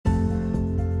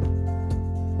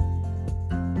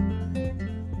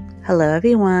Hello,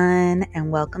 everyone,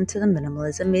 and welcome to the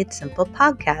Minimalism Made Simple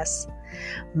podcast.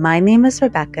 My name is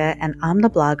Rebecca, and I'm the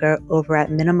blogger over at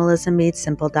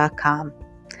minimalismmadesimple.com.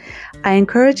 I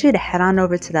encourage you to head on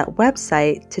over to that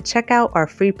website to check out our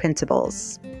free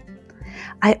printables.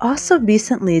 I also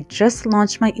recently just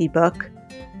launched my ebook,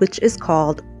 which is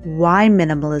called Why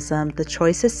Minimalism? The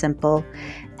Choice is Simple,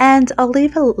 and I'll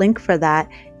leave a link for that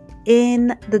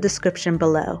in the description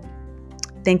below.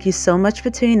 Thank you so much for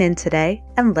tuning in today,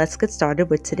 and let's get started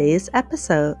with today's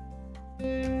episode.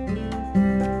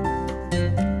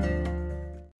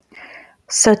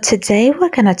 So today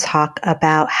we're going to talk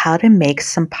about how to make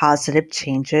some positive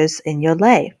changes in your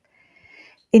life.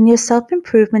 In your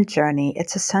self-improvement journey,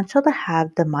 it's essential to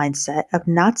have the mindset of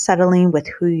not settling with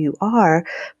who you are,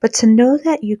 but to know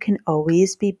that you can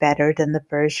always be better than the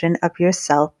version of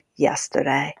yourself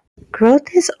yesterday.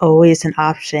 Growth is always an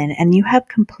option, and you have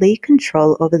complete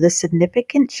control over the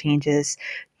significant changes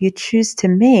you choose to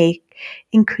make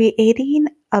in creating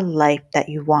a life that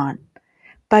you want.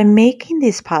 By making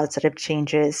these positive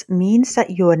changes means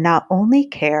that you will not only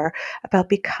care about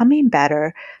becoming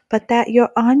better, but that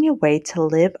you're on your way to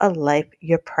live a life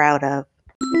you're proud of.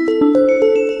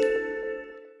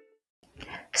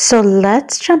 So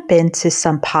let's jump into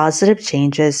some positive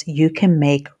changes you can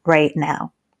make right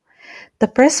now.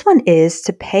 The first one is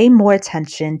to pay more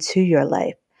attention to your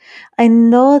life. I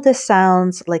know this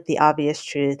sounds like the obvious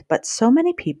truth, but so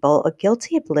many people are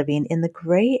guilty of living in the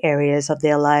gray areas of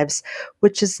their lives,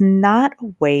 which is not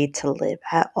a way to live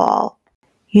at all.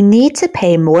 You need to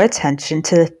pay more attention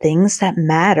to the things that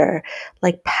matter,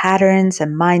 like patterns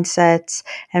and mindsets,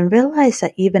 and realize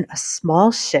that even a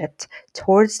small shift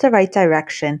towards the right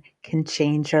direction can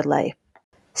change your life.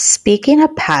 Speaking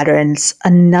of patterns,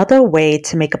 another way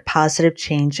to make a positive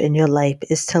change in your life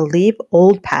is to leave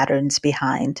old patterns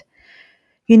behind.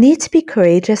 You need to be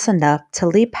courageous enough to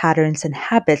leave patterns and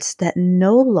habits that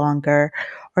no longer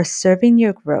are serving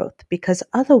your growth, because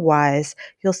otherwise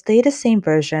you'll stay the same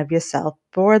version of yourself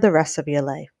for the rest of your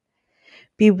life.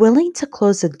 Be willing to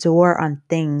close the door on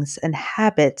things and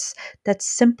habits that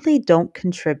simply don't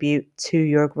contribute to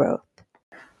your growth.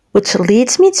 Which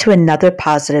leads me to another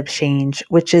positive change,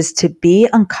 which is to be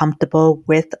uncomfortable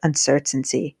with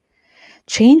uncertainty.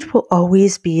 Change will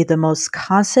always be the most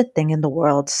constant thing in the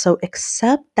world, so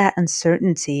accept that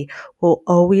uncertainty will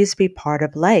always be part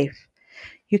of life.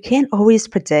 You can't always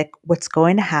predict what's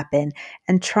going to happen,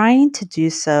 and trying to do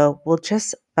so will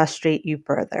just frustrate you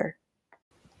further.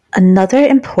 Another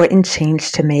important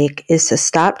change to make is to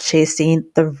stop chasing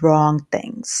the wrong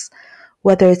things.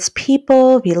 Whether it's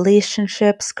people,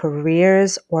 relationships,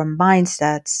 careers, or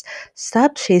mindsets,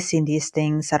 stop chasing these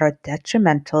things that are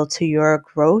detrimental to your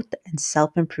growth and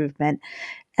self-improvement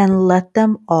and let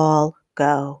them all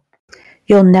go.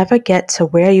 You'll never get to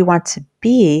where you want to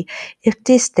be if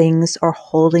these things are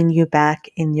holding you back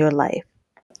in your life.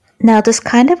 Now, this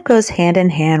kind of goes hand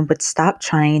in hand with stop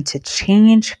trying to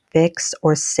change, fix,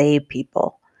 or save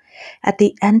people. At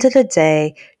the end of the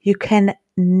day, you can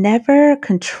never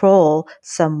control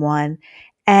someone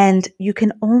and you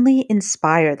can only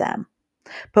inspire them.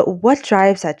 But what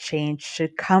drives that change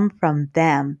should come from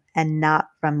them and not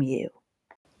from you.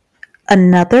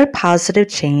 Another positive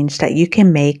change that you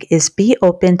can make is be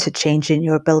open to changing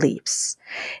your beliefs.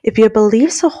 If your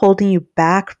beliefs are holding you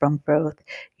back from growth,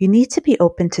 you need to be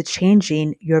open to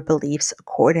changing your beliefs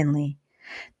accordingly.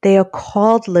 They are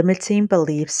called limiting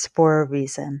beliefs for a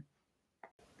reason.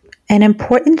 An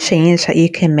important change that you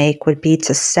can make would be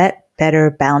to set better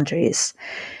boundaries.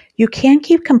 You can't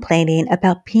keep complaining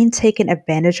about being taken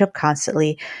advantage of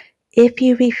constantly if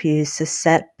you refuse to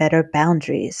set better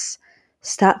boundaries.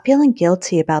 Stop feeling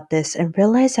guilty about this and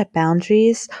realize that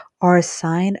boundaries are a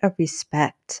sign of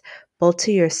respect, both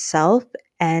to yourself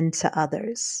and to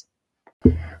others.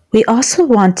 We also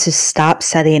want to stop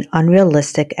setting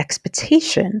unrealistic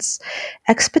expectations.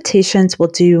 Expectations will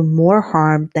do more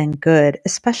harm than good,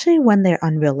 especially when they're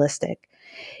unrealistic.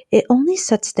 It only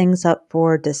sets things up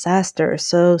for disaster,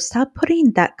 so stop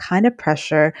putting that kind of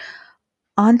pressure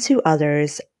onto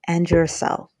others and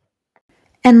yourself.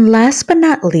 And last but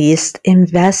not least,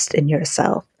 invest in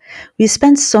yourself. We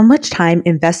spend so much time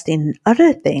investing in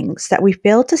other things that we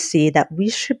fail to see that we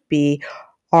should be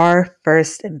our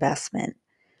first investment.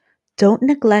 Don't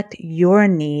neglect your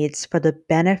needs for the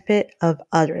benefit of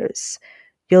others.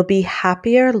 You'll be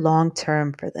happier long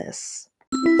term for this.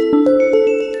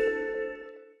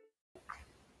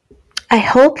 I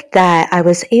hope that I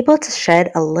was able to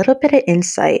shed a little bit of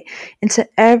insight into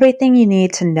everything you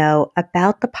need to know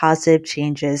about the positive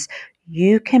changes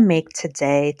you can make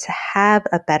today to have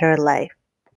a better life.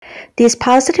 These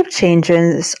positive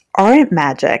changes aren't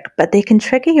magic, but they can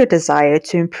trigger your desire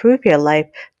to improve your life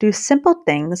through simple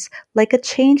things like a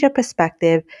change of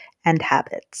perspective and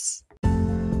habits.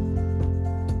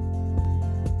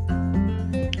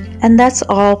 And that's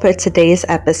all for today's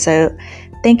episode.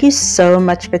 Thank you so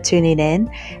much for tuning in.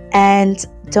 And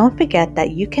don't forget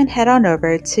that you can head on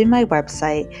over to my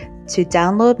website to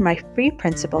download my free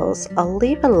principles. I'll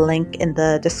leave a link in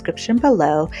the description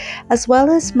below, as well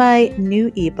as my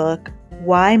new ebook,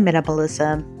 Why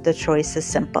Minimalism? The Choice is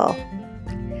Simple.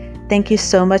 Thank you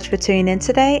so much for tuning in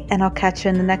today, and I'll catch you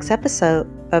in the next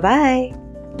episode. Bye-bye.